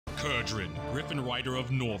Kurdrin, Griffin Rider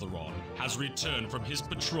of Northeron, has returned from his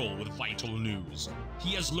patrol with vital news.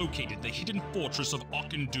 He has located the hidden fortress of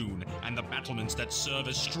Auchindoun and the battlements that serve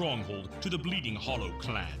as stronghold to the Bleeding Hollow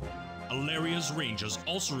clan. Alaria's rangers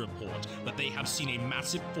also report that they have seen a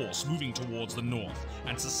massive force moving towards the north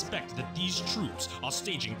and suspect that these troops are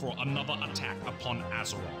staging for another attack upon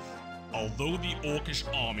Azeroth. Although the Orcish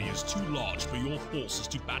army is too large for your forces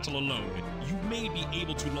to battle alone, you may be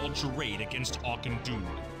able to launch a raid against Auchindoun.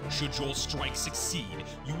 Should your strike succeed,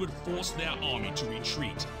 you would force their army to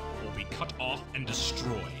retreat, or be cut off and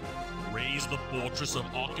destroyed. Raise the fortress of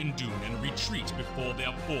Auchindoun and retreat before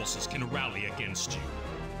their forces can rally against you.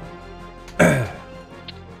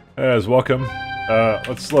 As welcome.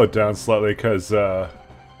 Let's slow it down slightly, because just want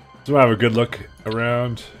to have a good look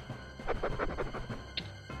around.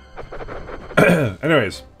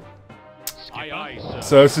 Anyways,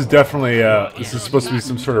 so this is definitely this is supposed to be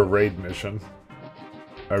some sort of raid mission.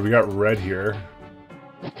 Alright, we got red here.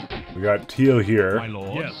 We got teal here. My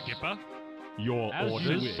lord. Yes, Skipper. Your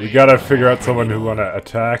orders. We gotta figure out someone who wanna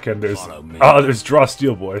attack, and there's there's draw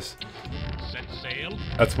steel boys. Set sail.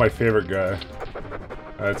 That's my favorite guy.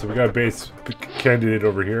 Alright, so we got a base candidate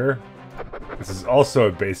over here. This is also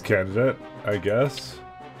a base candidate, I guess.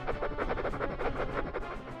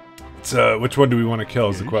 Which one do we want to kill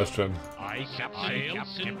is the question.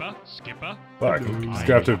 Skipper. Skipper. Fuck, just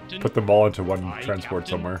gonna have to put them all into one transport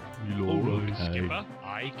somewhere. Skipper.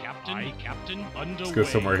 Captain. Let's go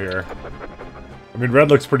somewhere here. I mean, red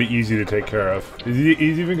looks pretty easy to take care of.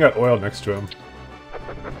 He's even got oil next to him.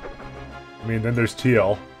 I mean, then there's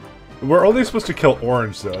teal. We're only supposed to kill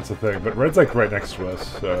orange, though, that's the thing. But red's like right next to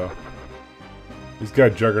us, so... He's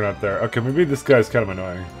got Juggernaut there. Okay, maybe this guy's kind of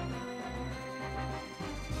annoying.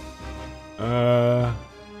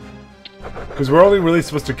 Because we're only really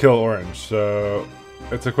supposed to kill orange, so...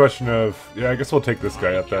 It's a question of... Yeah, I guess we'll take this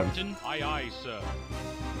guy up then.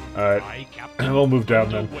 Alright, and we'll move down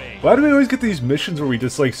then. Why do we always get these missions where we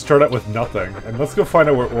just, like, start out with nothing? And let's go find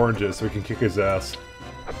out where orange is so we can kick his ass.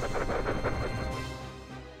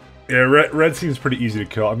 Yeah, red seems pretty easy to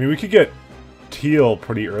kill. I mean, we could get teal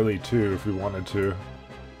pretty early, too, if we wanted to.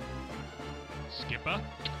 Skipper.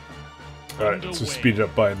 Alright, let's just speed it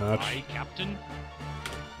up by a notch. Aye, Captain.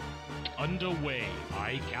 Underway.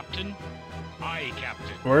 Aye, Captain. Aye,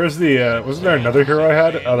 Captain. Where's the, wasn't there another hero I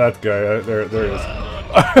had? Oh, that guy. There he is.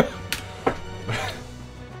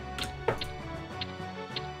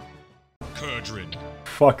 Kurdrin.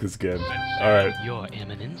 Fuck this game. Alright. Your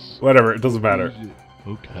Eminence. Whatever, it doesn't matter.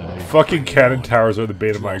 Okay. Fucking cannon towers are the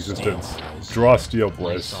bane of my existence. Draw steel,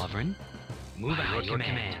 boys. Sovereign. Move out your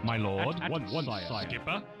command. My lord. One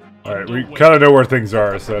Skipper. Alright, we kind of know where things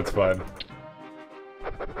are, so that's fine.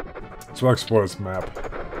 So I'll explore this map.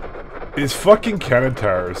 These fucking cannon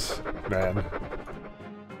towers, man.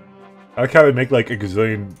 I like how they make like a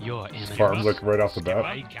gazillion farms like right off the bat.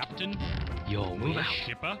 Aye, Captain. Your move out.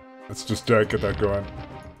 Skipper. Let's just get that going.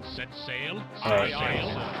 Set sail. Alright.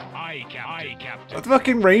 Aye, Captain. What the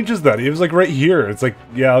fucking range is that? He was like right here. It's like,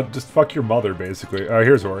 yeah, just fuck your mother, basically.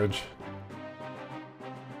 Here's orange.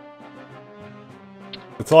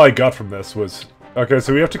 That's all I got from this was... Okay,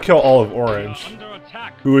 so we have to kill all of orange,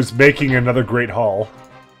 who is making another great haul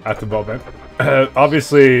at the moment.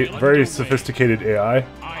 Obviously, very sophisticated AI.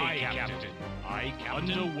 I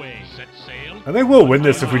think we'll win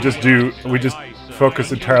this if we just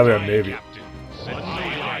focus entirely on Navy.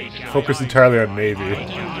 Focus entirely on Navy.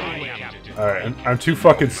 Alright, I'm too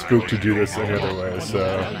fucking spooked to do this any other way,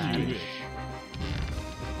 so...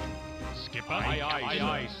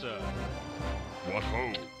 Aye, sir. What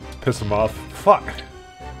ho? Piss him off. Fuck!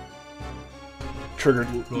 Triggered.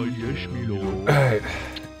 Alright.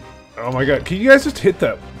 Oh my god, can you guys just hit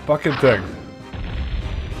that fucking thing?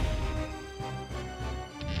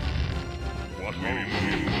 What ho?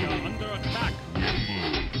 We are under attack.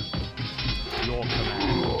 Your command.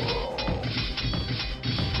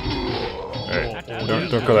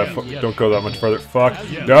 Alright, don't go that much further. Fuck.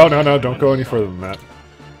 No, don't go any further than that.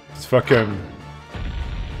 It's fucking...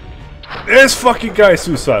 This fucking guy is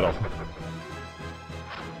suicidal.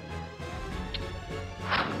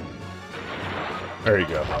 There you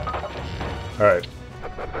go. Alright.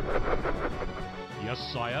 Yes,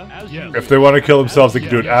 sire. If they want to kill themselves, they can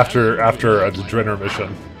do it after the Drenner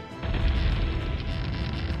mission.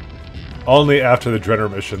 Only after the Drenner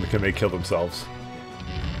mission can they kill themselves.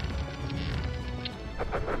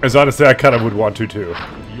 As honestly, I kind of would want to too.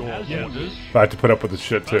 If I had to put up with this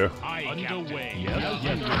shit too.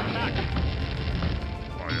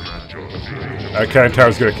 Cannon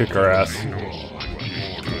Tower's gonna kick our ass.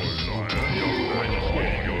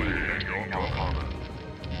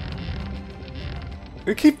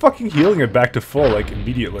 They keep fucking healing it back to full, like,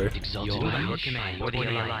 immediately. Exalted by your command for the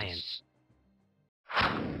Alliance.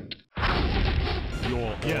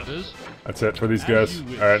 Your orders. That's it for these guys.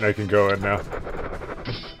 Alright, I can go in now.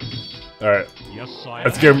 Alright, Yes, sire.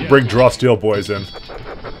 let's bring Draw Steel boys in.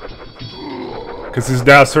 Because it's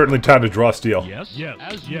now certainly time to draw steel. Yes, yes,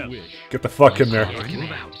 as you wish. Get the fuck in there.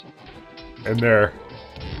 Move out. In there.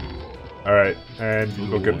 Alright, and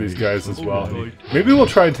we'll get these guys as well. Maybe we'll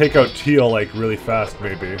try and take out Teal, like, really fast,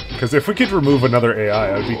 maybe. Because if we could remove another AI,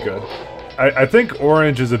 that would be good. I think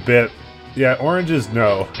Orange is a bit... Yeah, Orange is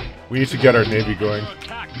no. We need to get our Navy going.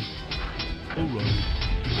 Attack. My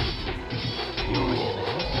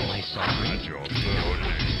sovereign.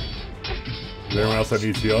 Is there anyone else that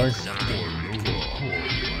needs healing?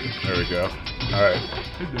 There we go. Alright.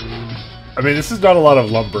 I mean, this is not a lot of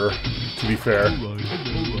lumber, to be fair.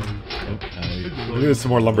 Maybe there's some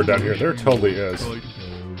more lumber down here. There totally is.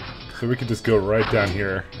 So we can just go right down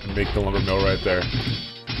here and make the lumber mill right there.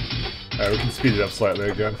 Alright, we can speed it up slightly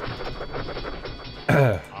again.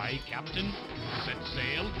 Aye, Captain. Set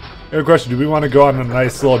sail. I have a question. Do we want to go on a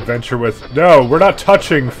nice little adventure with... No, we're not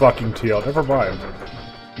touching fucking Teal. Never mind.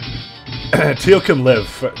 Teal can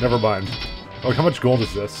live. Never mind. Oh, how much gold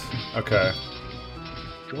is this? Okay.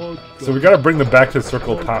 So we gotta bring them back to the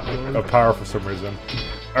circle of power for some reason.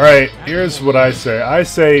 Alright, here's what I say. I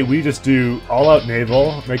say we just do all-out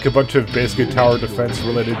naval, make a bunch of basically tower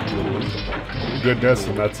defense-related goodness,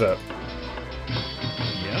 and that's it.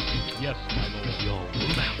 Yes, yes, my lord.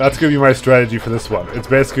 That's gonna be my strategy for this one. It's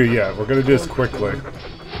basically, yeah, we're gonna do this quickly.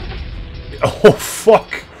 Oh,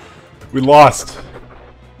 fuck! We lost.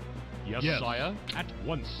 Yes, sire. At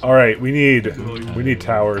once. Alright, we need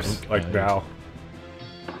towers, like now.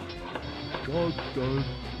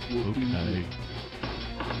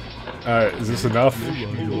 Alright, is this enough?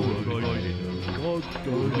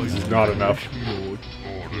 This is not enough.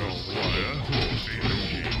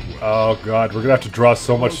 Oh god, we're gonna have to draw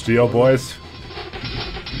so much steel, boys.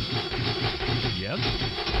 Yes.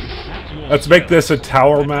 Let's make this a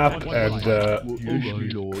tower map and,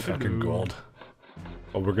 fucking gold.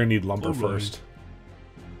 Oh, we're gonna need lumber first.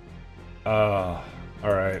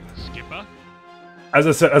 Alright. Skipper. As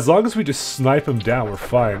I said, as long as we just snipe them down, we're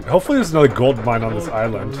fine. Hopefully there's another gold mine on this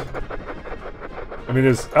island. I mean,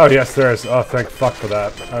 there's... Oh, yes, there is. Oh, thank fuck for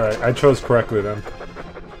that. Alright, I chose correctly then.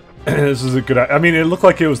 This is a good... I mean, it looked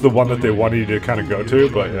like it was the one that they wanted you to kind of go to,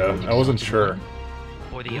 but yeah, I wasn't sure.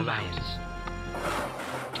 For the Alliance.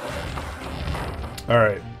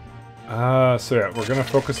 Alright. So yeah, we're gonna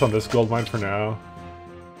focus on this gold mine for now.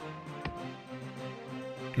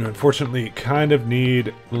 You unfortunately kind of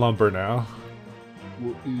need lumber now.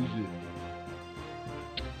 What is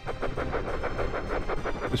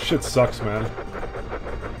it? This shit sucks, man.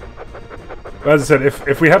 But as I said,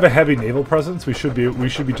 if we have a heavy naval presence, we should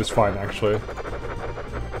be just fine, actually.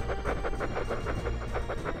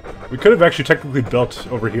 We could have actually technically built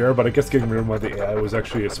over here, but I guess getting rid of one of the AI was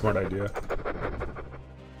actually a smart idea.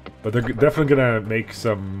 But they're definitely gonna make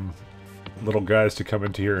some little guys to come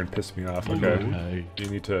into here and piss me off. Okay, you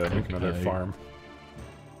need to make another farm.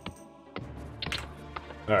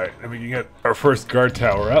 Alright, and we can get our first guard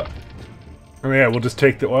tower up. And yeah, we'll just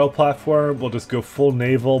take the oil platform, we'll just go full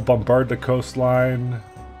naval, bombard the coastline.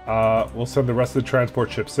 We'll send the rest of the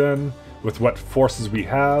transport ships in with what forces we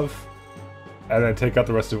have. And then take out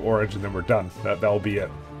the rest of Orange and then we're done. That'll be it.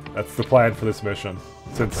 That's the plan for this mission.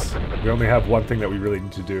 Since we only have one thing that we really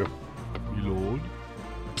need to do. Lord.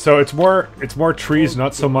 So it's more trees,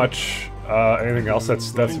 not so much anything else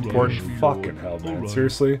that's important. Fucking hell, man.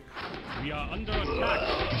 Seriously? We are under attack.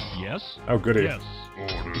 Yes. Oh, goody. Yes.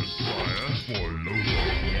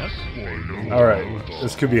 Yes. Alright,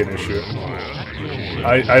 this could be an issue.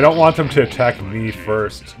 I don't want them to attack me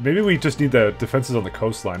first. Maybe we just need the defenses on the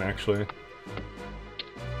coastline, actually.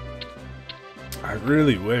 I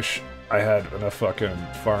really wish I had enough fucking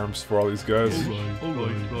farms for all these guys.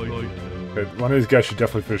 Okay, one of these guys should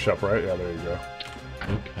definitely finish up, right? Yeah, there you go.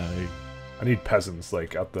 Okay. I need peasants,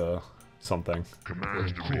 like, at the something.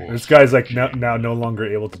 This guy's, like, now no longer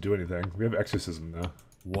able to do anything. We have exorcism now.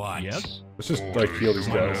 What? Yes. Let's just, like, heal these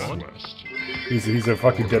guys. He's a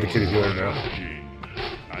fucking dedicated healer now.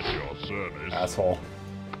 At your service. Asshole.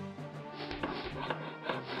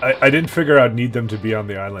 I didn't figure I'd need them to be on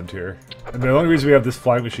the island here. And the only reason we have this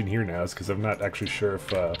flying machine here now is because I'm not actually sure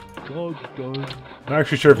if, I'm not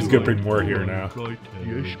actually sure if he's gonna bring more here now.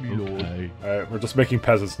 Yes, me lord. Alright, we're just making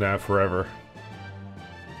peasants now forever.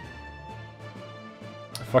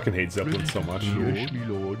 I fucking hate Zeppelin so much. Yes, me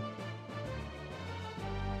lord.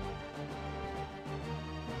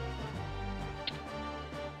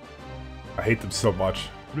 I hate them so much.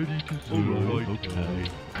 Ready to serve. Alright, okay.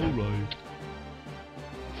 Alright.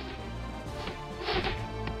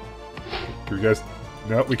 You guys...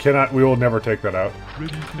 No, we cannot. We will never take that out.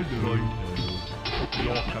 Ready to serve.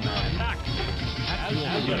 Your command. Attack.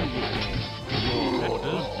 As your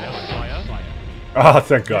orders, yes, sire. Ah,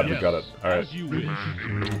 thank God we got it. Alright. As you wish.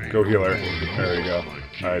 Go healer. There we go.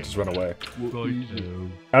 Alright, just run away. Right now.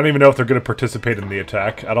 I don't even know if they're going to participate in the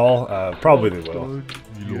attack at all. Probably they will.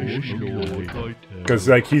 Yes, Lord. Right Because,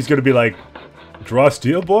 like, he's going to be like, draw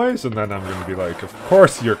steel, boys? And then I'm going to be like, of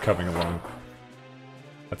course you're coming along.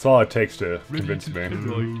 That's all it takes to convince me. Right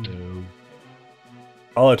now.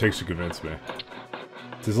 All it takes to convince me.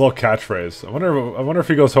 It's his little catchphrase. I wonder if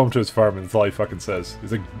he goes home to his farm and that's all he fucking says.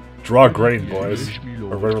 He's like, draw grain, boys.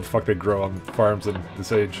 Or whatever the fuck they grow on farms in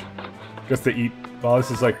this age. Guess they eat... Well,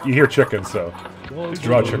 this is like, you hear chickens, so...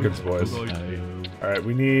 Draw chickens, boys. Alright,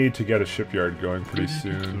 we need to get a shipyard going pretty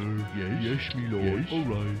soon. Yes, me lord.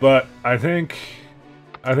 Alright. But I think,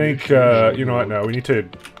 you know what, no,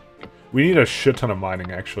 we need a shit ton of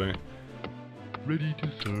mining, actually. Ready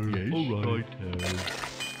to serve. Yes, alright.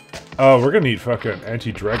 Oh, we're gonna need fucking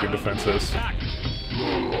anti-dragon defenses.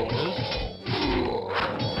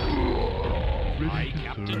 Ready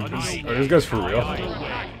to serve. Are these guys for real?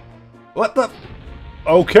 What the?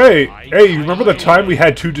 Okay. Hey, you remember the time we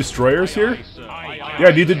had 2 destroyers here? Yeah,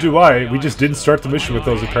 neither do I. We just didn't start the mission with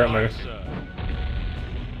those, apparently.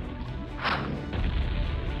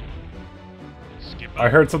 I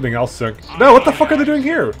heard something else sink. No, what the fuck are they doing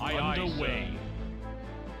here?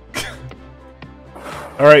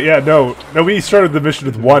 Alright, yeah, no, we started the mission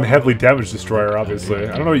with 1 heavily damaged destroyer, obviously.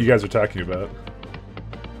 I don't know what you guys are talking about.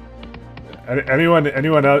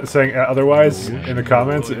 Anyone out saying otherwise in the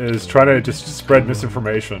comments is trying to just spread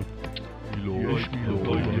misinformation.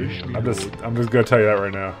 I'm just gonna tell you that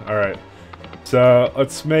right now. Alright. So,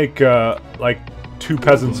 let's make, like, 2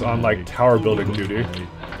 peasants on, like, tower building duty.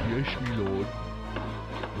 Yes, me lord.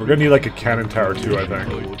 We're gonna need, like, a cannon tower, too, I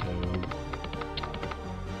think.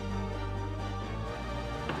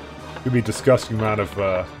 Could be a disgusting amount of,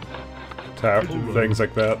 things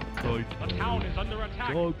like that. Right. The town is under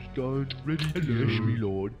attack. Job's done. Ready to yes, me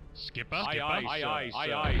lord. Skipper.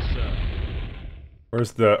 Aye, sir.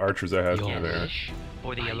 Where's the archers I had? Your There they are. wish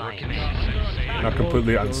for the Alliance. Not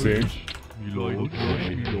completely unseen. Me lord. Yes,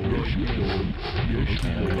 me lord. Yes, me lord. Yes, me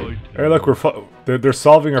lord. Hey, look, they're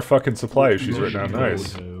solving our fucking supply issues right now.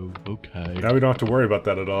 Nice. Okay. Now we don't have to worry about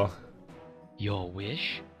that at all. Your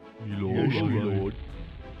wish? Me lord. Yes, me lord.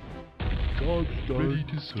 Job's done. Ready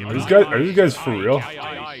to serve. Are these guys for real?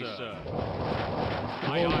 Aye, sir.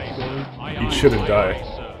 Eat shit and die.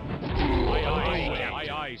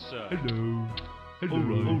 Aye, sir. Hello.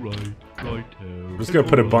 Hello. Alright. Right. I'm just gonna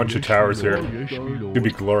put a bunch of towers here. Yes, me lord. It'd be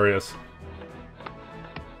glorious.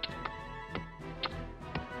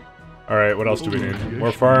 Alright, what else do we need?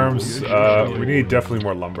 More farms. We need definitely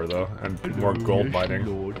more lumber, though. And more gold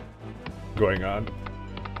mining going on.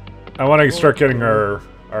 I want to start getting our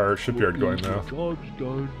shipyard going, though. Job's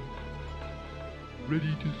done.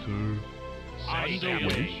 Ready to serve.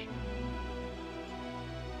 Underway.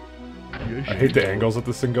 Yes, I hate the angles that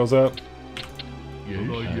this thing goes at. Yes,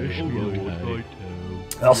 yes, me lord. Right.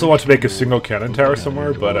 I also want to make a single cannon tower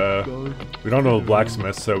somewhere, but we don't know a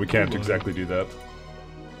blacksmith, so we can't exactly do that.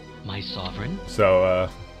 My sovereign? So,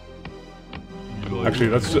 actually,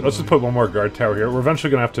 let's just put 1 more guard tower here. We're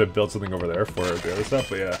eventually gonna have to build something over there for the other stuff,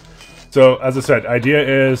 but yeah. So, as I said,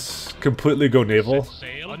 idea is completely go naval.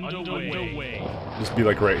 Sail underway. Just be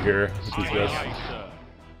like right here with these guys.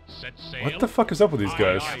 Set sail. What the fuck is up with these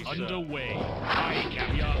guys? Underway. Aye,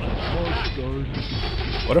 Captain. Job's done.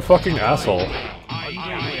 What a fucking asshole. Aye,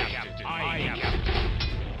 Captain. Aye, Captain.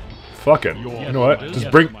 Fuck it. You know what?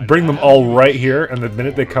 Just bring them all right here, and the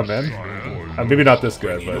minute they come in, maybe not this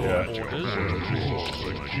guy, but yeah.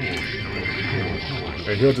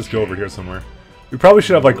 Okay, he'll just go over here somewhere. We probably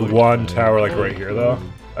should have like 1 tower like right here, though.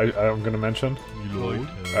 I'm gonna mention.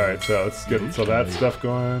 Alright, so let's get that stuff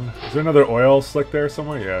going. Is there another oil slick there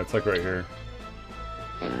somewhere? Yeah, it's like right here.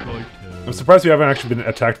 I'm surprised we haven't actually been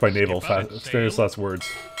attacked by naval. Famous last words.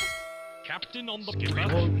 Captain on the Job's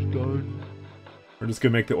skipper. done. We're just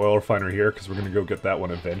gonna make the oil refinery here because we're gonna go get that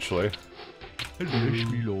one eventually.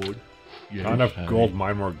 Yes, me lord. Yes, Not enough gold,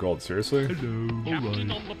 mine more gold. Seriously? Hello.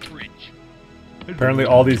 Captain Alright. on the bridge. Apparently,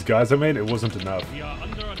 all these guys I made, it wasn't enough. We are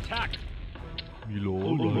under attack. Me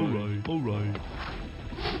lord. Alright. Alright.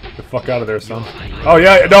 Get the fuck out of there, son. Oh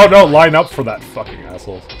yeah, no, line up for that fucking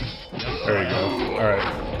assholes. There you go.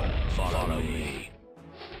 Alright. Follow me.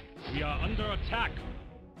 We are under attack.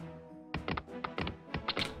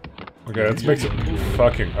 Okay, let's make some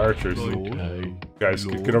fucking archers. Okay. Guys,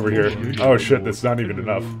 get over here. Oh shit, that's not even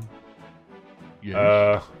enough.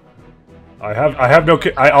 Yes. I have no.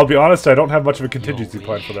 I'll be honest, I don't have much of a contingency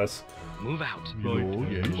plan for this. Move out.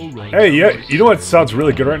 Milord, yes. Alright. Hey, yeah, you know what sounds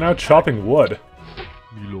really good right now? Chopping wood.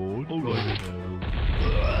 Milord, alright.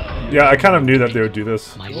 Yeah, I kind of knew that they would do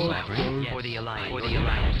this. My sovereign for the alliance. For the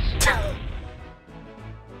alliance.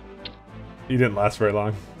 He didn't last very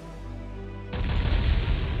long.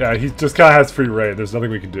 Yeah, he just kind of has free reign. There's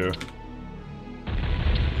nothing we can do. I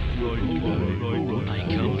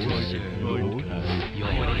come to serve. You're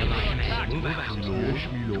the alliance. Move out.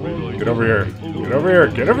 Get over here. Get over here.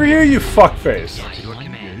 Get over here, you fuckface. At your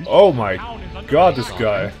command. Oh my god, this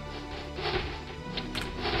guy.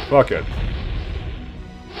 Fuck it.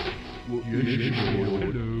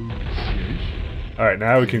 Alright,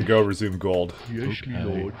 now we can go resume gold. Yes,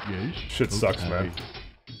 milord, yes. Shit sucks, man.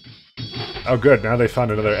 Oh good, now they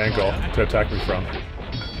found another angle to attack me from.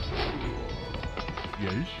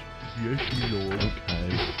 Yes, yes, milord, okay.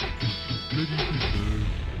 Ready to serve.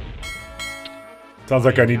 Sounds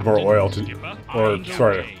like I need more oil to... Or,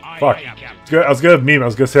 sorry, fuck. I was gonna meme, I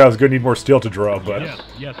was gonna say I was gonna need more steel to draw, but...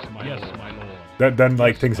 Yes, my lord. Then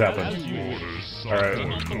like, things happen. Alright.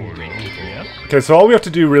 Yes. Okay, so all we have to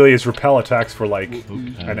do really is repel attacks for like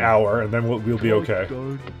an hour, and then we'll be okay.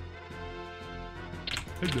 Hello,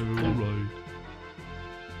 alright.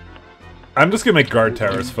 I'm just gonna make guard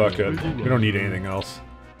towers, fuck it. We don't need anything else.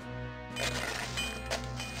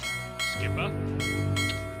 Skipper,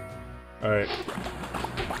 Alright.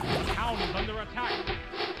 town is under attack.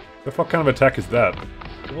 The fuck kind of attack is that?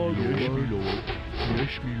 Yes, milord.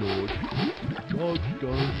 Yes, milord. God,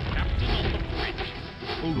 God. Captain on the bridge.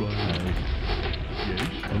 Alright. Yes,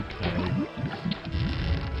 okay.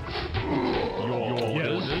 Your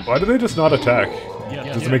orders. Why do they just not attack?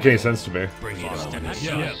 Yes. Doesn't make any sense to me. Yes,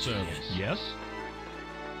 sir. Yes.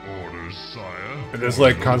 It is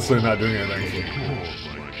like constantly not doing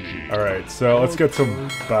anything. Alright, so let's get some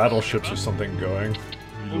battleships or something going.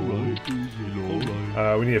 Alright.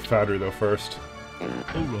 Alright. We need a foundry though first. Alright.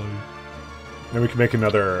 Then we can make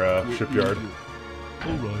another shipyard.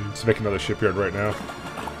 Alright. Let's make another shipyard right now.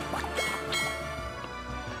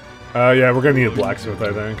 Yeah, we're gonna need a blacksmith,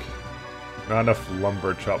 I think. Not enough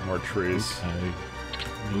lumber to chop more trees. Okay.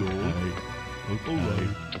 Alright.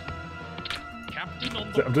 Captain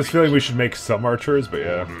on the I'm just feeling we should make some archers, but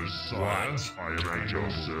yeah.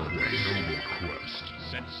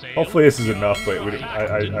 set sail. Hopefully this is enough, but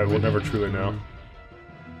I will never truly know.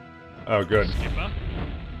 Oh, good. Skipper,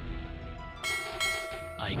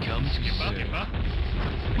 I come to serve. skipper.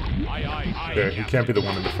 Aye. There, he can't be the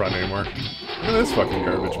one in the front anymore. Look at this fucking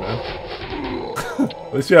garbage, man.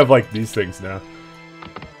 At least you have, like, these things now.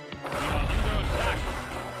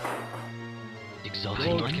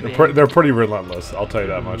 Exalting your command. They're pretty relentless, I'll tell you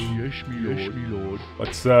that much. Yes, milord.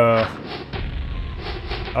 Let's, oh,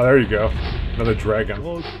 there you go. Another dragon.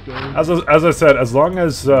 God, God. As I said, as long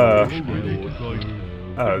as, Milord,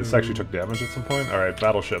 oh, this actually took damage at some point? Alright,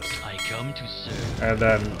 battleships. I come to serve. And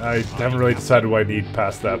then, I haven't really decided what I need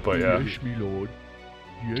past that, but yeah. Yes, milord.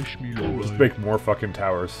 Yes, milord. Just make more fucking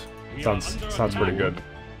towers. Sounds pretty good.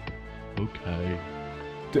 Okay.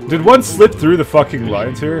 Did one slip through the fucking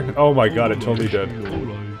lines here? Oh my god, it totally did.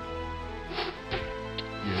 Alright.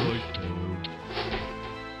 Yes,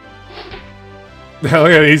 Hell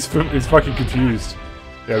yeah, he's fucking confused.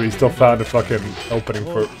 Yeah, but he still found a fucking opening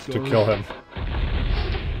to kill him.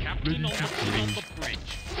 Captain on the bridge.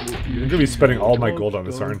 I'm gonna be spending all my gold on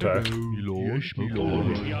this, aren't I? Milord. Yes,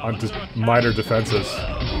 milord. On just minor defenses.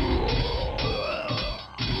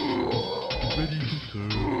 Ready to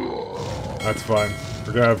serve. That's fine.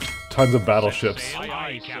 We're gonna have tons of battleships.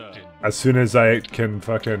 Aye, Captain. As soon as I can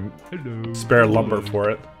fucking Hello. spare lumber for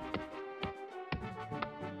it.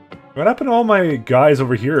 What happened to all my guys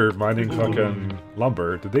over here mining fucking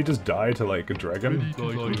lumber? Did they just die to like a dragon?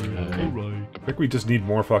 Alright. I think we just need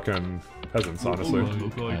more fucking peasants, honestly.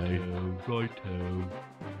 Righto.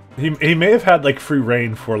 He may have had like free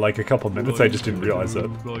reign for like a couple minutes, I just didn't realize it.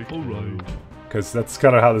 Alright. Because that's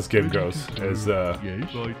kind of how this game goes, is Yes.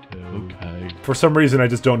 Okay. for some reason I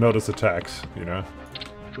just don't notice attacks, you know?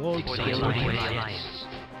 God, For the alliance.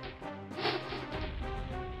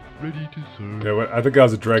 ready to serve. Yeah, I think I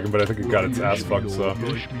was a dragon, but I think it got its ass fucked, so...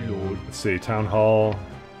 Yes, milord. Let's see, Town Hall...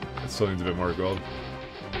 It still needs a bit more gold.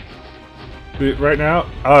 Right now?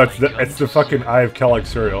 Oh, it's the fucking Eye of Kellogg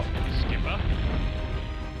cereal. Skipper.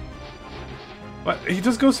 What? He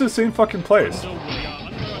just goes to the same fucking place. So we are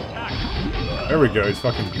under attack. There we go, he's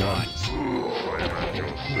fucking gone.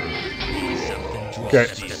 Okay,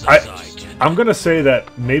 I'm gonna say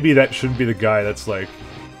that maybe that shouldn't be the guy that's like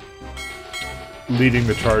leading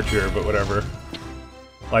the charge here, but whatever.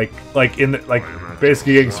 Like in the,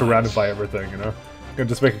 basically getting surrounded by everything, you know? Gonna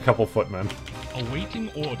just make a couple footmen. Awaiting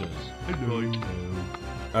orders.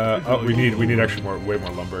 Oh, we need actually way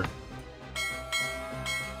more lumber.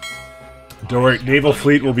 Don't worry, naval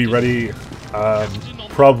fleet will be ready.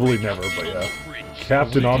 Probably never, but yeah.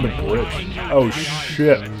 Captain on the bridge. Oh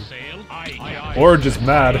shit! Orange is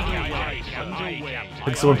mad. I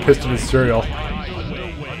think someone pissed in his cereal.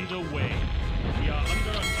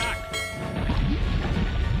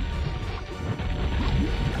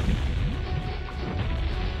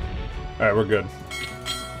 Alright, we're good.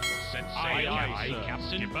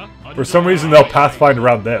 For some reason they'll pathfind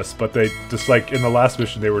around this, but they just like in the last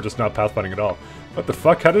mission they were just not pathfinding at all. What the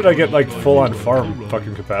fuck? How did I get like full on farm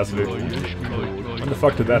fucking capacity? When the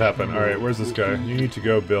fuck did that happen? Alright, where's this guy? You need to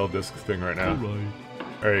go build this thing right now.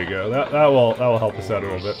 There you go. That will help us out a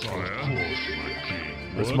little bit.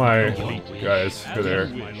 Where's my guys? Go there.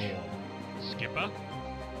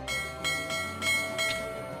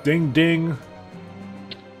 Ding ding.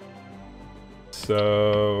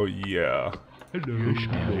 So yeah.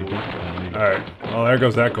 Alright. Well, there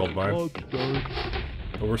goes that gold mine.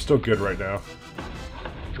 But we're still good right now.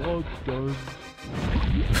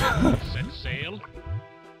 Set sail.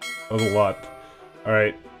 That was a lot.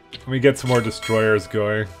 Alright. Let me get some more destroyers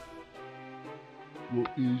going.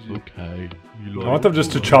 Okay. I want them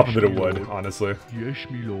just to chop a bit of wood, honestly. Yes,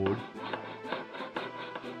 me lord.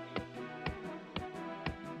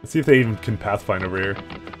 Let's see if they even can pathfind over here.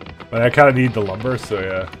 But I kind of need the lumber, so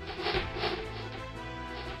yeah.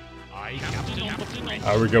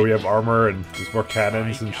 There we go, we have armor and there's more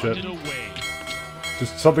cannons and shit.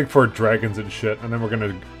 Just something for dragons and shit, and then we're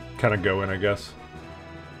gonna kind of go in, I guess.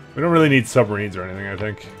 We don't really need submarines or anything, I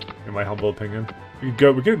think, in my humble opinion. We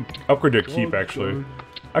could upgrade to a keep, actually.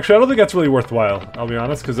 Actually, I don't think that's really worthwhile, I'll be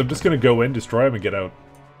honest, because I'm just gonna go in, destroy them, and get out.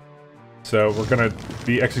 So we're gonna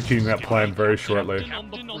be executing that plan very shortly.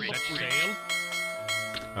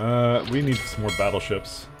 We need some more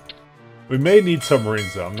battleships. We may need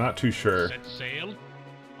submarines, though. I'm not too sure. Set sail.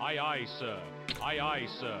 Aye, aye, sir. Aye, aye,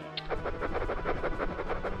 sir.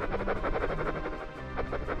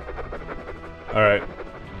 Alright.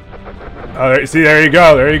 Alright, see, there you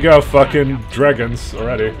go. There you go. Fucking dragons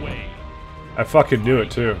already. I fucking knew it,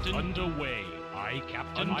 too. Underway. Aye,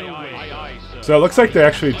 Captain. Aye, aye, aye, sir. So it looks like they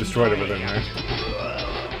actually destroyed everything there.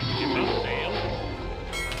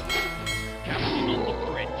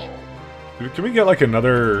 Can we get like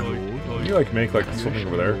another... Can you like make like something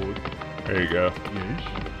over there? There you go. Yes.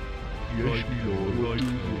 Yes, me lord.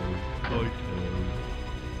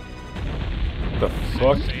 What the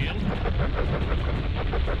fuck?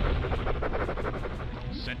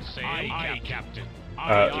 Set sail. Aye, Captain.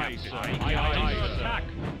 Aye, sir. Aye, aye,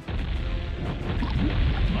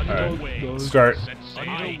 Alright, start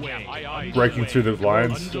breaking through the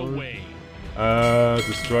lines.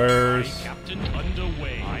 Destroyers.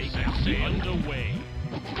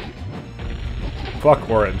 Fuck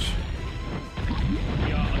orange.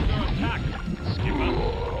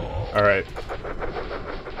 Alright.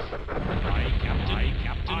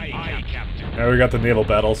 Now we got the naval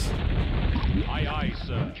battles.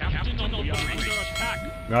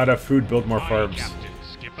 Not enough food, build more farms.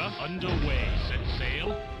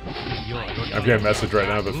 I'm getting a message right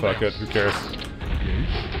now, but fuck it, who cares?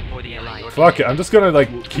 Fuck it, I'm just gonna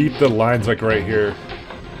like keep the lines like right here.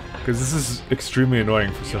 Because this is extremely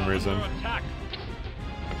annoying for some reason.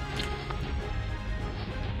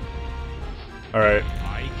 Alright.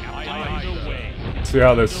 See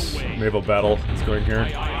how this naval battle is going here.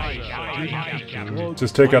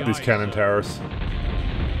 Just take out these cannon towers.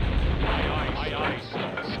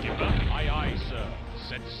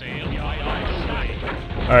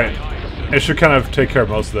 Alright. It should kind of take care of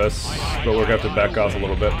most of this, but we're gonna have to back off a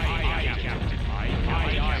little bit.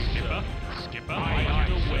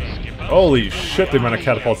 Holy shit, the amount of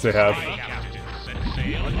catapults they have.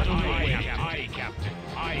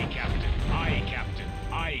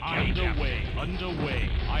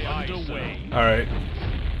 Alright.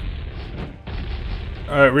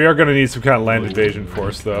 Alright, we are gonna need some kind of land invasion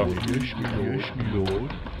force, though.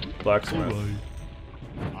 Blacksmith.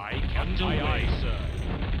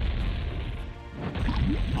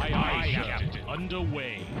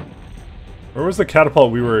 Where was the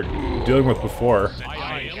catapult we were dealing with before?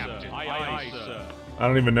 I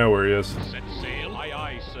don't even know where he is.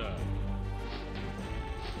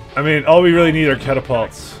 I mean, all we really need are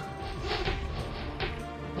catapults.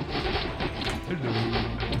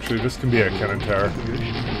 Actually, this can be a cannon tower.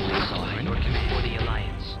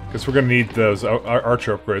 Guess we're gonna need those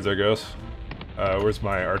archer upgrades, I guess. Where's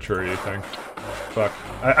my archery thing? Fuck.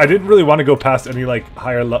 I didn't really want to go past any, like,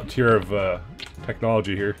 higher tier of,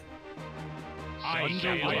 technology here.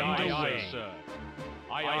 Underway, sir.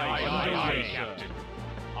 Aye, Captain.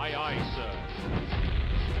 Aye, sir.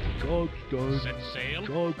 Job's done. Set sail.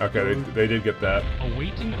 Job's Okay, done. they did get that.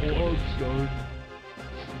 Awaiting orders. Job's done.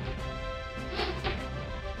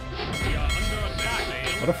 We are under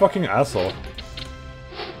attack. What a fucking asshole.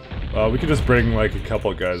 We could just bring, like, a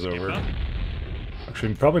couple guys over.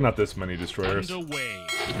 Actually, probably not this many destroyers. Underway.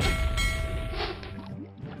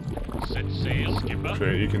 Set sail, skipper.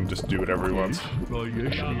 Actually, he can just do whatever he wants. Right,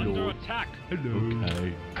 yes, We are me under lord. attack. Hello.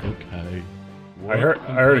 Okay, okay. I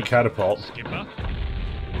heard a catapult. Skipper.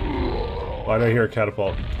 Why did I hear a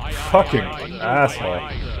catapult? Aye, Fucking aye, asshole.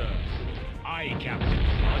 Aye, sir. Aye, Captain.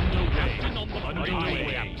 Underway,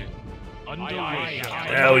 Captain. Underway,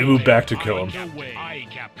 Captain. Yeah, we moved back to kill him. Aye,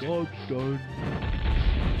 Captain. Job's done.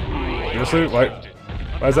 Seriously?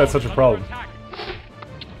 Why is that such a problem?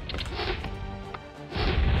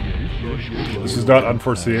 Yes, me This lord. is not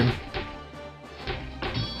unforeseen.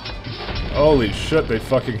 Holy shit, they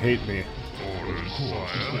fucking hate me.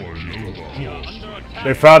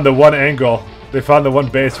 They found the one angle. They found the one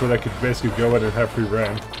base where they could basically go in and have free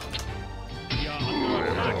reign.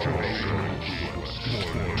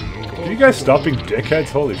 Can you guys stop being dickheads?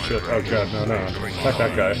 Holy shit. Oh god, no. Attack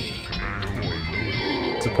that guy.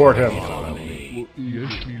 Support him.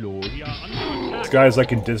 Yes, me lord. This guy is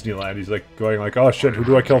like in Disneyland. He's like going like, oh shit, who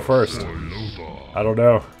do I kill first? I don't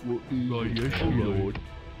know. Right, yes, me lord.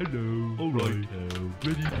 Hello. Alright.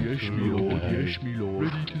 Ready to yes, me lord. Yes, me lord.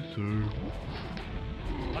 Ready to serve.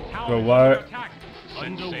 So why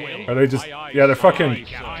Underway. are they just? Yeah, they're fucking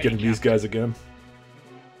getting these guys again.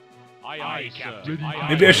 Aye, Captain.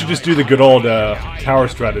 Maybe I should just do the good old tower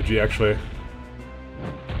strategy. Actually,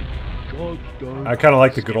 Job's done. I kind of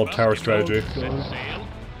like the good old tower strategy. Job's done. Sail.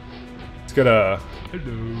 Let's get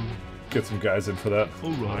Hello. get some guys in for that. Aye,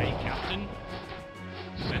 Alright. Captain.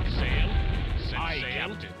 Set sail. Set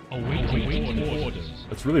sail. Awaiting orders.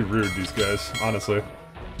 That's really rude, these guys. Honestly,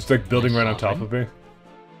 just like building right on top of me.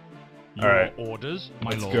 All right, Your orders, my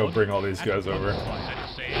let's lord. go bring all these guys over. Set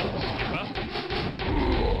sail, skipper.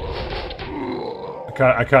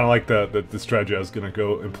 I kind of like the strategy I was gonna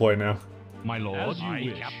go employ now. My lord.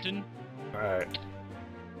 Aye, Captain. All right,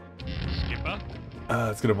 Skipper.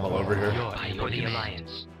 let's get them all over here. I for the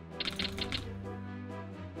Alliance.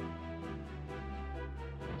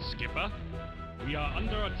 Skipper. We are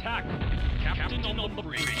under attack. Captain on the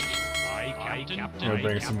bridge. Aye, Captain. I'm gonna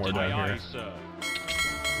bring some more down Aye, here. aye, sir.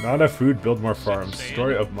 Not enough food, build more farms.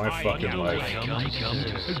 Story of my fucking life. I come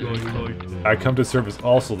to serve. Right. I Come to Serve is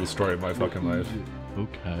also the story of my fucking life.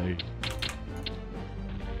 Okay.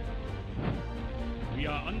 We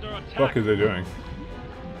are under attack. What the fuck are they doing?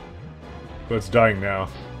 But it's dying now.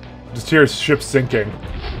 Just hear his ship sinking.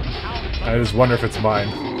 I just wonder if it's mine.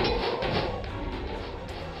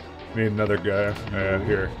 Need another guy.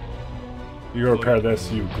 Here. You go repair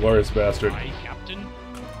this, you glorious bastard. Aye, Captain.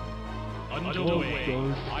 Underway.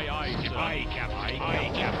 Done. Aye, aye, sir. Aye, Captain.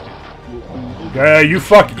 Aye, Captain. Yeah, you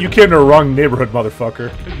you came to the wrong neighborhood,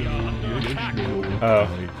 motherfucker. We are under attack.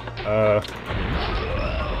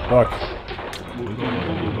 Fuck.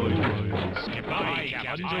 Skipper. Aye,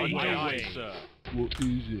 Captain. Aye, aye, sir. What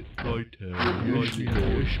is it? Right now. Yes, me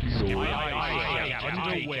lord. Yes, me lord. Aye, aye, Captain.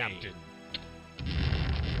 Underway. Captain.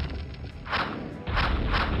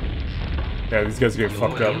 Yeah, these guys are getting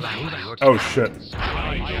fucked up. Your Oh shit.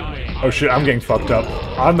 Aye, aye, Oh shit, I'm getting fucked up.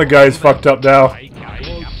 I'm the guy who's fucked up now. aye,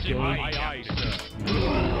 Captain. Aye, aye, sir.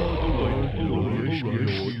 Yes,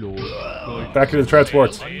 me lord. Right. Back to the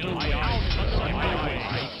transports. Sail. Aye,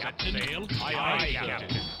 aye, Captain. Sail. Aye, aye,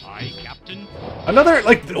 Captain. Aye, Captain. Another,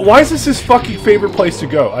 like, why is this his fucking favorite place to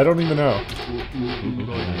go? I don't even know.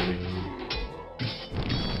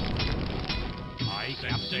 Aye,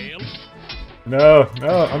 sail. No,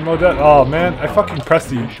 I'm low dead. Oh man, I fucking pressed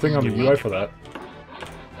the thing on the UI for that.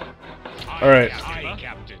 Alright. Aye,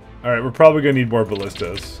 Captain. Alright, we're probably gonna need more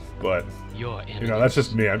ballistas, but, Your you know, that's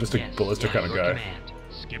just me. I'm just a ballista kind of guy.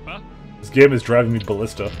 Skipper. This game is driving me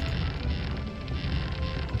ballista.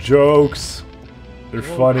 Jokes. They're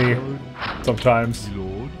funny. Sometimes.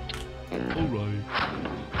 Lord. Alright.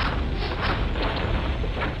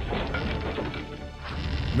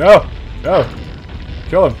 No! No!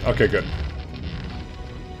 Kill him. Okay, good.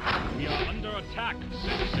 We are under attack.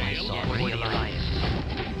 Set sail. For the Alliance.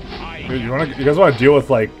 Aye, Dude, you guys want to deal with,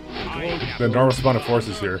 like, aye, the Captain. enormous amount of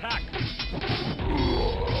forces here? Attack.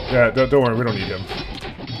 Yeah, don't worry, we don't need him.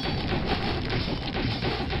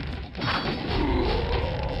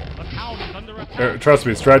 The town is under attack. Trust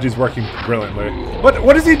me, strategy's working brilliantly.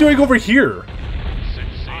 What is he doing over here? Set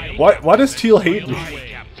sail. Why does Teal hate me? Away,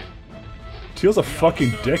 Captain. Teal's a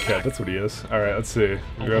fucking dickhead, that's what he is. Alright, let's see.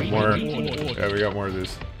 We have more. Yeah, we got more of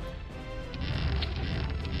these.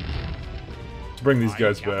 Let's bring these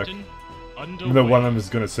guys back. Captain. Even though one of them is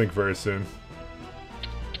gonna sink very soon.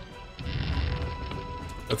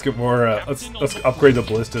 Let's get more, let's upgrade the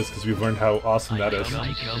ballistas, because we've learned how awesome that is.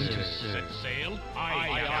 I come to serve. Set sail.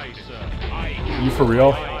 Aye, sir. Are you for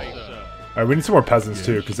real? Aye, sir. Alright, we need some more peasants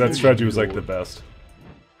too, because that strategy was like the best.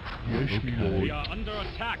 Yes, me We lord. are under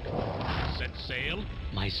attack. Set sail.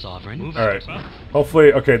 My sovereign. Alright.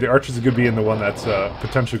 Hopefully, okay, the archers are gonna be in the one that's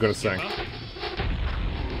potentially gonna sink.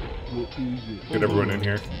 What is it? Get everyone in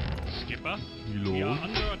here. Skipper. Me We are lord.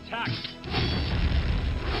 under attack.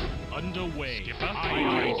 Underway. Skipper.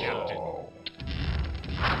 Aye, Captain.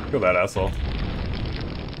 Look at that asshole.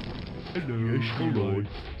 Hello. Yes, me lord.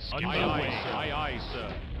 Underway. Aye, sir.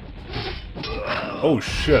 Oh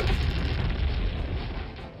shit.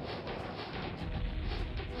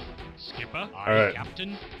 Skipper. Alright.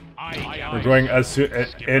 Captain. Aye, We're going as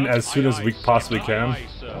soon as we possibly can.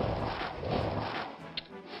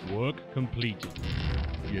 Work completed.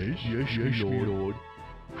 Yes, yes, me lord.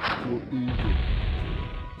 What is it?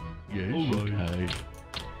 Yes, okay. Alright.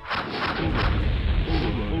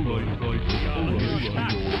 Yes, my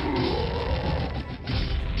lord.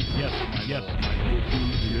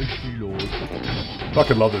 Yes, me lord.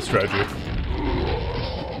 Fucking love this strategy.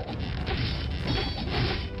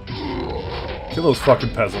 Kill those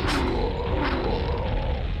fucking peasants.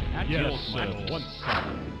 Yes, sir. Once, sir.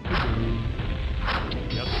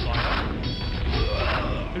 Yes, sire.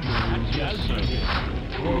 Yes, sir.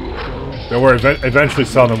 Don't worry, eventually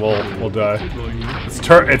some of them will die. It's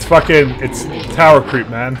tower creep,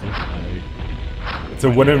 man. It's a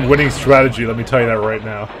winning strategy, let me tell you that right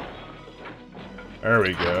now. There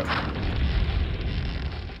we go.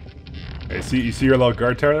 Hey, you see your little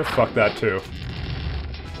guard tower there? Fuck that too.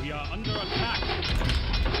 We are under attack.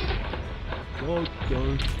 God,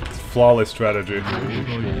 no. It's flawless strategy. Yes,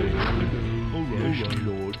 me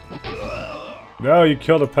lord. No, you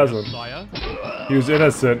killed a peasant. Sire. He was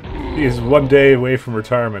innocent. He is 1 day away from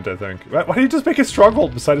retirement, I think. Why did he just make a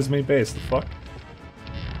stronghold beside his main base? The fuck?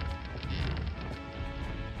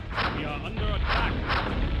 We are under attack.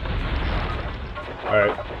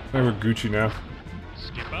 Alright, I think we're Gucci now.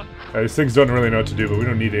 Skipper. These things don't really know what to do, but we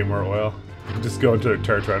don't need any more oil. We can just go into their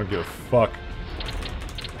territory. I don't give a fuck.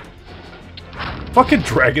 Fucking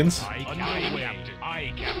dragons! Aye, Captain.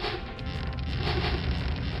 Aye, Captain.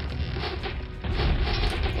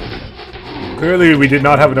 Clearly, we did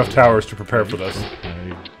not have enough towers to prepare for this.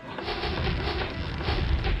 Okay.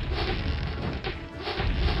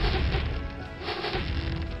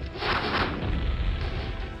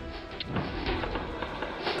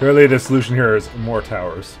 Clearly, the solution here is more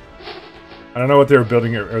towers. I don't know what they were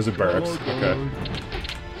building here. It was a barracks. Okay.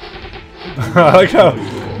 I like how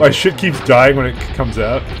my shit keeps dying when it comes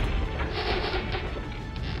out.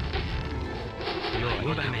 Your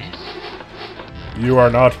command. You are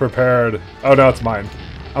not prepared. Oh no, it's mine.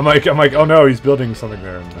 I'm like, oh no, he's building something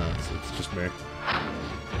there. No, it's just me.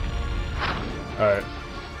 Alright.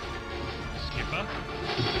 Skipper.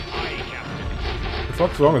 Aye, Captain. What the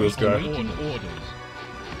fuck's wrong with this guy? Waiting orders.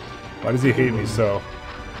 Why does he hate me so?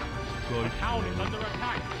 The town is under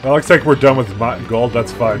attack. Well, looks like we're done with gold.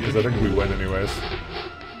 That's fine, because I think we win anyways.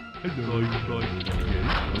 Hello. Yes,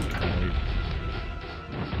 okay.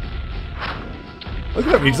 Look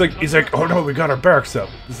at him. He's like, oh no, we got our barracks up.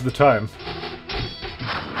 This is the time.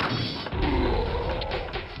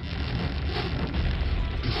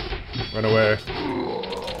 Run away.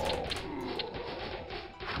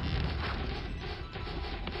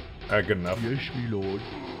 Alright, good enough. Yes, me lord.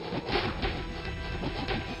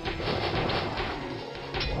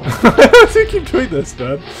 Why does he keep doing this,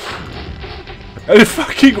 man? And the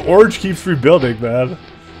fucking orange keeps rebuilding, man.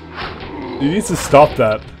 He needs to stop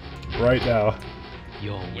that right now.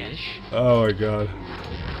 Your wish. Oh my god.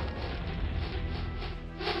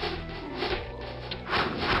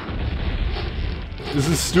 This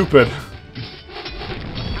is stupid.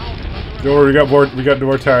 Don't worry, we got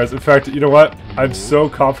more towers. In fact, you know what? I'm so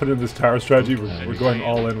confident in this tower strategy. We're going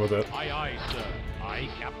all in with it. Aye, sir. Aye,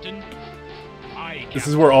 Captain. Aye, Captain. This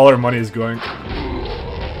is where all our money is going.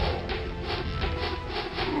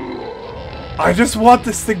 I just want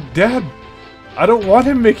this thing dead. I don't want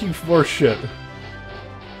him making more shit.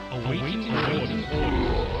 Awaiting orders.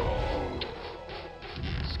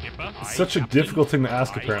 Skipper. It's such a difficult thing to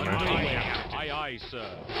ask, apparently. Aye, sir.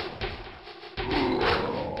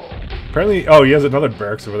 Apparently, oh, he has another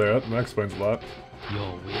barracks over there. That explains a lot.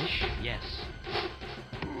 Your wish. Yes.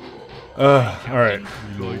 Alright. Alright.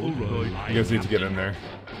 You guys need to get in there.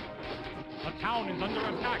 is under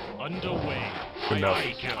attack. Underway. Good enough.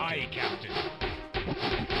 Aye, Captain.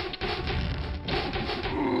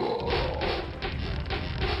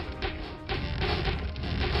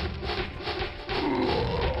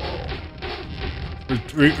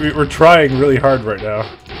 We're trying really hard right now.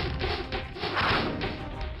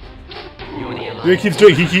 He keeps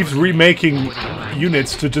doing. He keeps remaking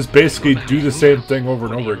units to just basically do the same thing over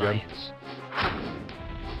and over again.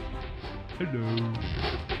 Hello.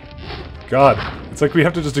 God, it's like we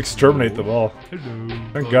have to just exterminate them all. Hello.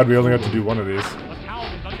 Thank God we only have to do one of these. The town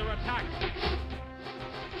is under attack.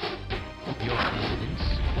 Your eminence.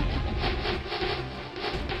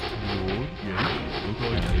 Lord, yes. Look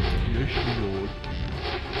like it. Yes, my lord.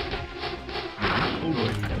 Yes,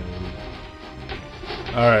 alright now.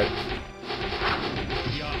 Alright.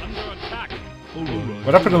 We are under attack. Alright.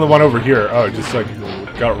 What happened to the one over here? Oh, it just like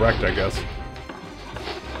got wrecked, I guess.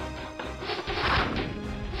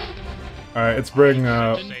 Alright, let's bring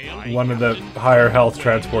one of the higher health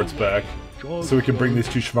transports back. So we can bring these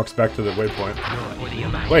two schmucks back to the waypoint.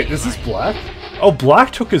 Wait, is this Black? Oh,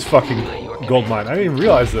 Black took his fucking gold mine. I didn't even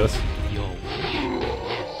realize this. Your wish.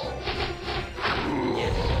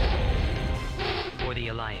 Yes. Yes. For the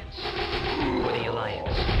Alliance. For the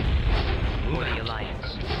Alliance. For the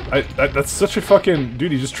Alliance. That's such a fucking...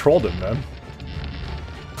 Dude, he just trolled him, man.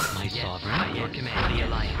 My sovereign. By your command. The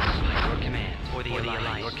Alliance. By your command. For the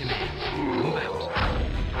Alliance. Your command. Move out.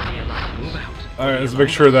 For the Alliance. Move out. Alright, let's make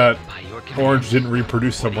sure that By your command. Orange didn't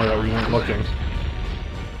reproduce somewhere that we weren't looking.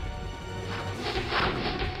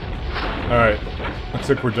 Alright, looks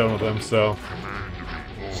like we're done with them, so...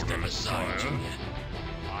 Step aside, Junior.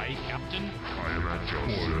 Aye, Captain. I am at your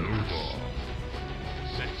service.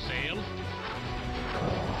 Set sail.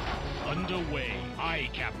 Underway. Aye,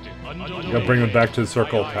 Captain. Underway. You gotta bring them back to the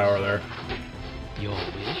circle of power there. Your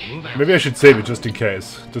wish. Move out. Maybe I should save it just in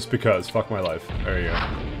case. Just because. Fuck my life. There you go.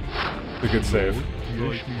 A good save.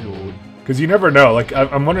 Yes, my lord. Because you never know. Like,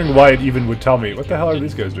 I'm wondering why it even would tell me. What the hell are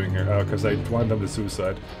these guys doing here? Oh, because I wanted them to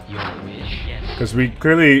suicide. Your wish. Yes. Because we...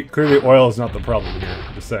 Clearly oil is not the problem here.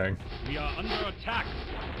 Just saying. We are under attack.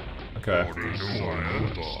 Okay.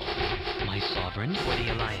 My sovereign. For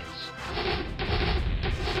the Alliance.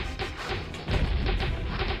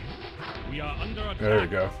 We are under attack. There you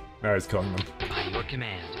go. Now he's killing them. By your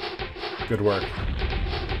command. Good work. For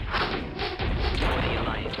the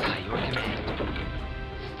Alliance. By your command.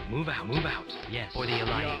 Move out. Move out. Yes. For the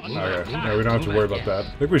Alliance. Move out. Okay. Move No, out. we don't have to Move worry out, about yes. that.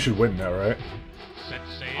 I think we should win now, right? Set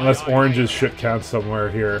sail. Unless Aye, Orange's aye, shit counts somewhere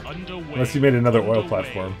here. Underway. Unless he made another oil Underway.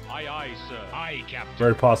 platform. Aye, aye, sir. Aye, Captain.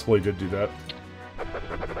 Very possible he did do that.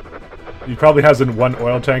 He probably has one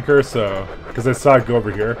oil tanker, so... Because I saw it go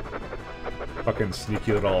over here. Fucking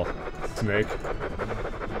sneaky little snake.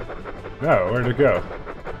 No, where'd it go?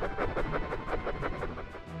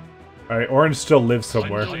 Alright, Orange still lives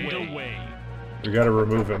somewhere. Underway. We gotta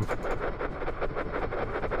remove him.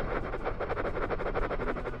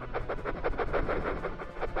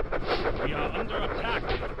 We are under attack.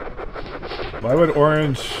 Why would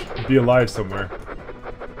Orange be alive somewhere?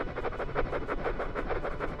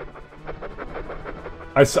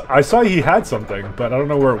 I saw he had something, but I don't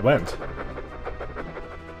know where it went.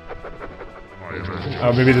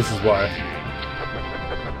 Oh, maybe this is why.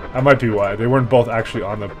 That might be why. They weren't both actually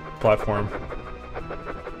on the platform.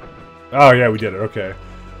 Oh, yeah, we did it. Okay.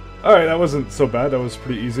 Alright, that wasn't so bad. That was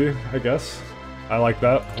pretty easy, I guess. I like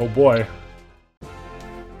that. Oh, boy.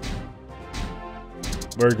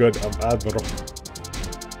 Very good, Admiral.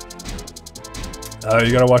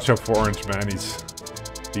 You gotta watch out for Orange, man. He's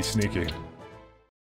sneaky.